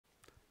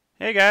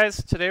Hey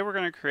guys, today we're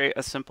going to create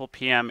a simple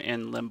PM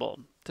in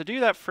Limble. To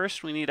do that,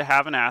 first we need to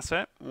have an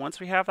asset.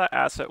 Once we have that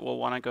asset, we'll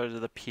want to go to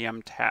the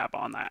PM tab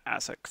on that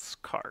assets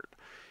card.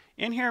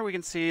 In here we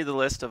can see the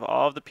list of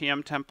all of the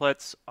PM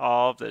templates,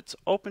 all of its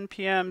open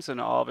PMs, and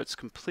all of its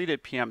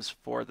completed PMs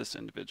for this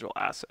individual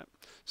asset.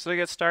 So to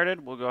get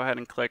started, we'll go ahead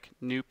and click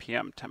New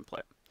PM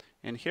Template.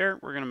 In here,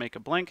 we're going to make a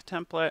blank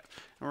template,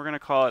 and we're going to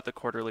call it the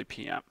Quarterly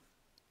PM.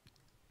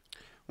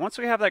 Once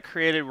we have that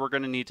created, we're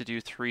going to need to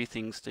do three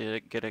things to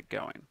get it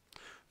going.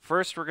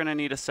 First, we're going to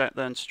need to set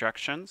the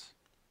instructions.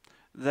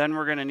 Then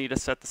we're going to need to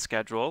set the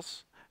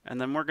schedules.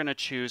 And then we're going to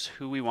choose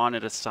who we want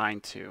it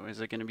assigned to. Is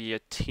it going to be a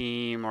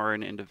team or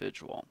an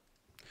individual?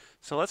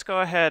 So let's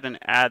go ahead and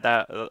add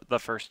the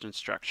first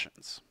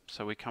instructions.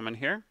 So we come in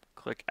here,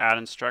 click Add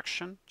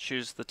Instruction,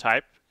 choose the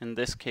type. In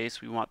this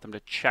case, we want them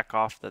to check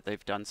off that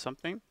they've done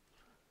something.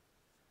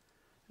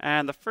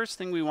 And the first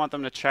thing we want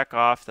them to check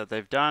off that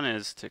they've done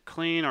is to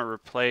clean or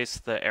replace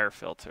the air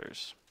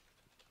filters.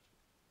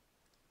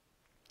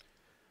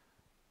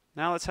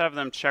 Now let's have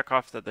them check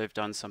off that they've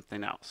done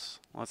something else.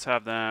 Let's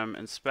have them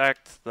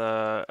inspect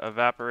the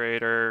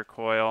evaporator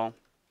coil,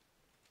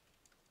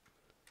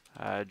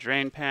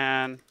 drain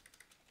pan,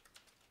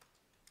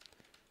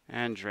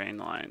 and drain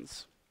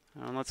lines.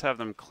 And let's have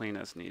them clean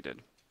as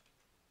needed.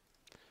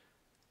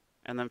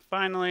 And then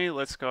finally,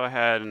 let's go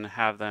ahead and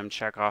have them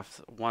check off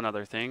one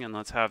other thing, and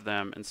let's have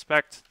them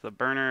inspect the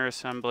burner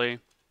assembly,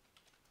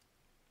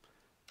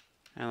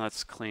 and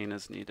let's clean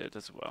as needed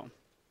as well.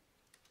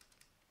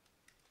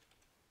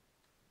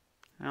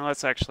 Now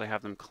let's actually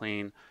have them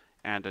clean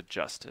and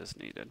adjust as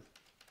needed.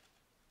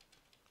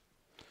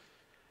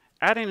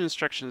 Adding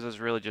instructions is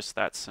really just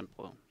that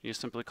simple. You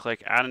simply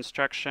click Add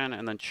Instruction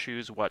and then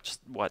choose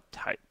what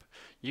type.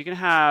 You can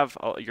have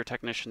your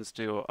technicians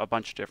do a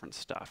bunch of different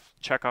stuff.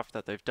 Check off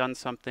that they've done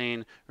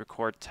something,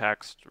 record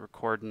text,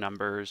 record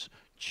numbers,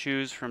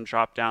 choose from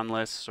drop-down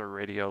lists or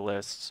radio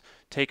lists,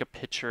 take a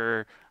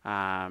picture,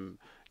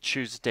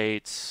 choose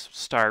dates,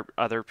 start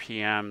other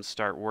PMs,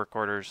 start work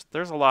orders.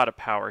 There's a lot of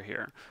power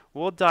here.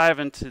 We'll dive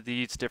into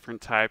these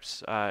different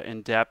types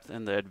in depth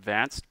in the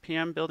advanced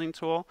PM building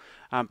tool.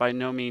 By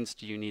no means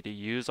do you need to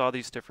use all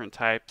these different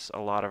types. A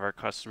lot of our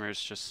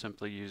customers just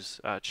simply use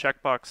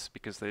checkbox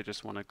because they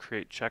just want to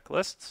create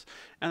checklists,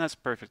 and that's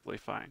perfectly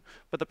fine.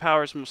 But the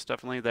power is most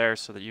definitely there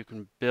so that you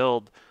can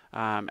build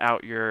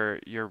out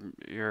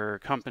your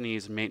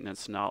company's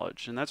maintenance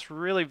knowledge, and that's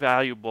really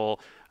valuable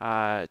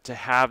to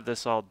have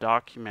this all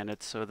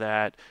documented so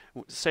that,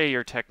 say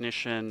your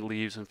technician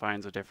leaves and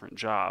finds a different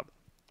job.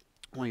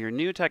 When your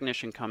new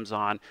technician comes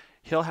on,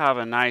 he'll have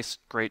a nice,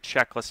 great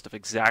checklist of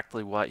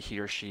exactly what he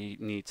or she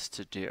needs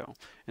to do.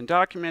 And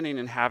documenting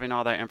and having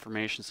all that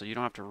information so you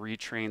don't have to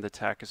retrain the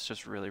tech is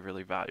just really,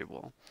 really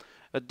valuable.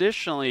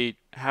 Additionally,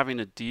 having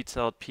a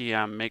detailed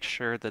PM makes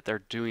sure that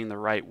they're doing the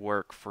right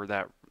work for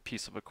that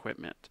piece of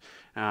equipment,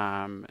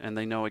 and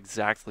they know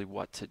exactly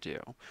what to do.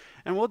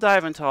 And we'll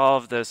dive into all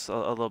of this a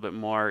little bit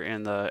more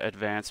in the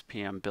advanced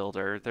PM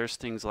builder. There's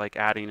things like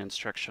adding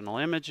instructional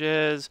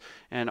images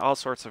and all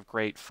sorts of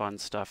great fun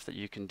stuff that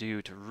you can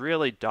do to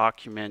really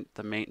document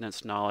the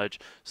maintenance knowledge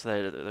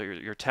so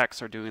that your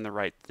techs are doing the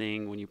right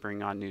thing. When you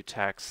bring on new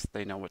techs,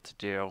 they know what to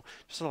do.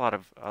 Just a lot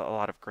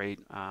of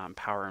great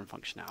power and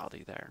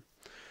functionality there.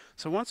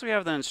 So once we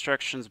have the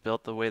instructions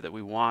built the way that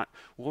we want,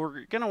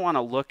 we're going to want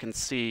to look and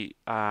see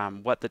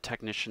what the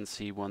technicians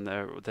see when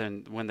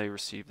they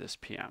receive this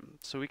PM.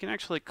 So we can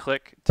actually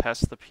click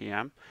Test the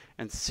PM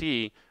and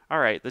see, all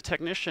right, the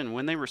technician,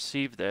 when they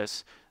receive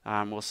this,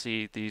 will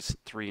see these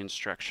three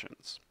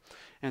instructions.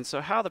 And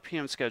so how the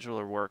PM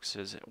scheduler works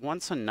is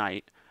once a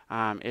night,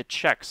 it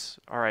checks,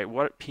 all right,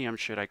 what PM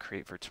should I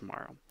create for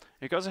tomorrow?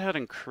 It goes ahead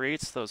and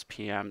creates those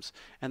PMs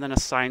and then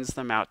assigns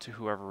them out to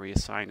whoever we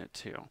assign it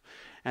to.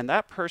 And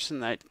that person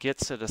that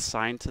gets it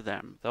assigned to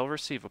them, they'll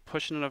receive a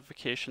push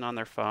notification on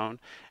their phone,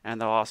 and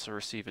they'll also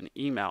receive an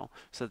email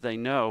so that they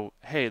know,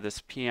 hey,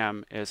 this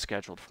PM is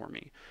scheduled for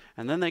me.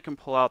 And then they can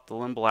pull out the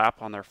Limble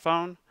app on their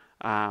phone,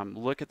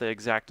 look at the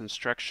exact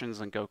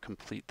instructions and go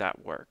complete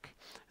that work.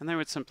 And they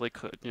would simply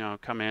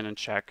come in and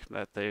check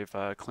that they've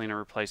cleaned or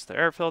replaced the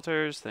air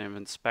filters, they've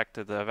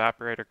inspected the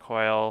evaporator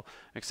coil,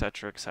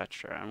 etc.,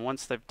 etc. And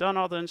once they've done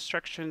all the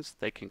instructions,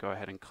 they can go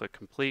ahead and click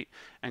complete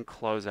and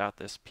close out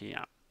this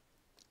PM.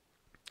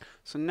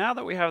 So now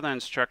that we have the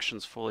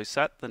instructions fully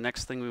set, the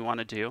next thing we want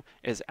to do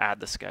is add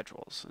the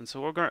schedules. And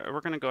so we're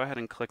going to go ahead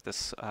and click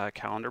this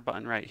calendar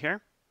button right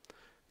here.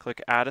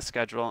 Click Add a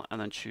Schedule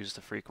and then choose the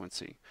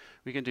frequency.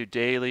 We can do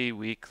daily,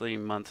 weekly,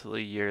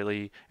 monthly,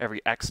 yearly, every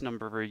X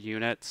number of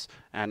units,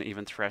 and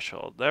even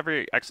threshold.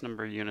 Every X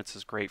number of units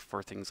is great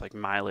for things like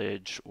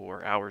mileage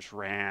or hours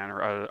ran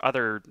or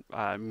other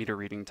meter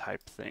reading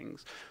type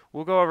things.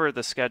 We'll go over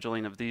the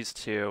scheduling of these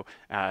two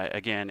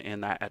again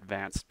in that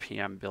advanced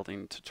PM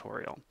building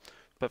tutorial.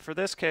 But for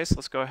this case,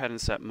 let's go ahead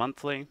and set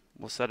monthly.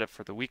 We'll set it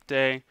for the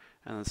weekday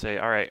and then say,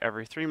 all right,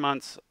 every 3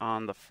 months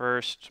on the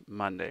first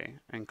Monday,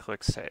 and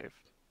click Save.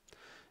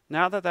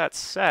 Now that that's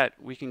set,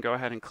 we can go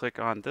ahead and click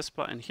on this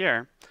button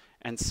here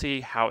and see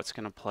how it's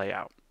going to play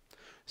out.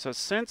 So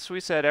since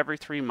we said every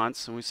 3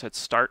 months and we said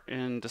start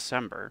in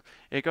December,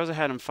 it goes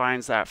ahead and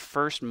finds that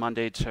first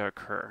Monday to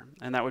occur,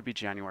 and that would be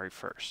January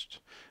 1st.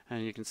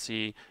 And you can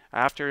see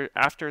after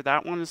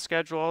that one is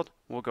scheduled,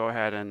 we'll go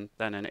ahead and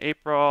then in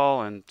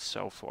April and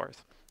so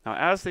forth. Now,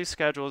 as these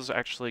schedules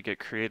actually get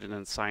created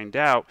and signed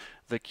out,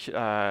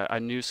 a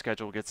new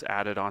schedule gets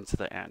added onto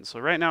the end. So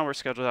right now we're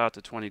scheduled out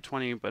to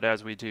 2020, but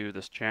as we do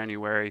this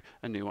January,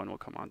 a new one will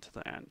come onto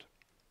the end.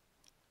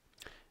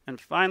 And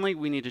finally,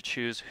 we need to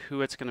choose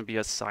who it's going to be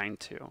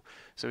assigned to.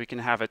 So we can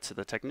have it to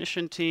the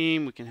technician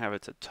team, we can have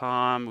it to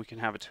Tom, we can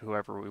have it to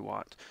whoever we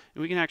want.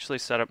 And we can actually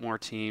set up more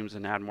teams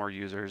and add more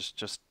users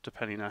just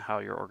depending on how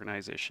your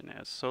organization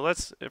is. So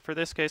for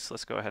this case,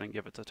 let's go ahead and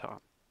give it to Tom.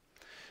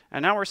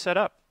 And now we're set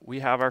up. We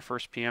have our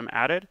first PM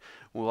added.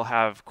 We'll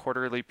have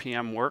quarterly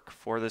PM work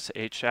for this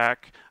HVAC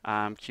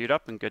queued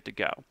up and good to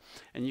go.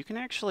 And you can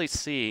actually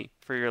see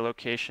for your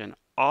location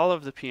all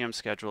of the PM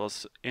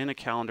schedules in a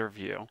calendar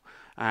view.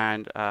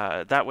 And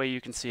that way you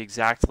can see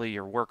exactly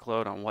your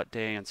workload on what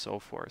day and so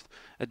forth.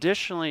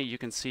 Additionally, you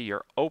can see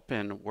your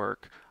open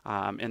work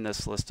in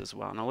this list as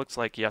well. And it looks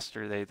like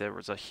yesterday there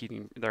was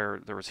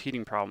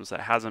heating problems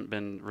that hasn't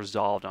been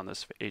resolved on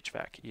this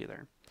HVAC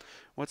either.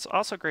 What's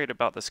also great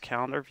about this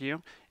calendar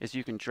view is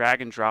you can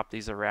drag and drop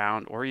these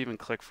around or even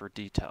click for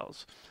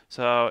details.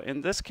 So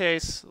in this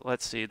case,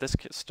 let's see, this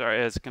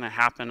is going to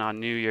happen on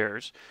New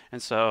Year's.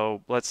 And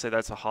so let's say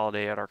that's a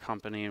holiday at our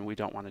company and we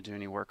don't want to do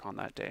any work on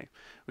that day.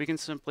 We can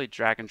simply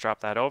drag and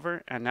drop that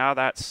over, and now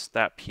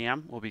that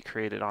PM will be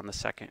created on the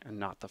 2nd and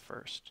not the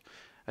 1st.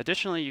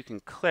 Additionally, you can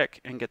click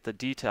and get the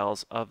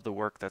details of the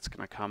work that's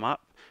going to come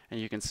up,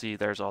 and you can see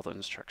there's all the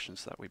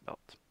instructions that we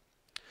built.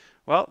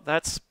 Well,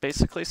 that's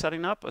basically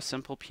setting up a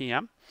simple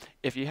PM.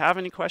 If you have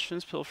any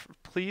questions,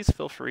 please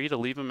feel free to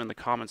leave them in the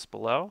comments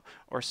below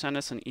or send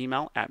us an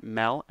email at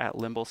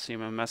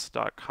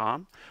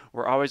mel@limblecmms.com.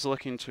 We're always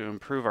looking to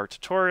improve our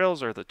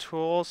tutorials or the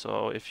tool,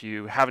 so if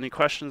you have any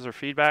questions or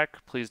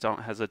feedback, please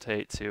don't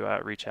hesitate to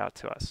reach out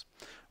to us.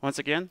 Once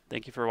again,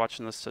 thank you for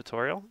watching this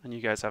tutorial, and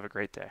you guys have a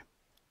great day.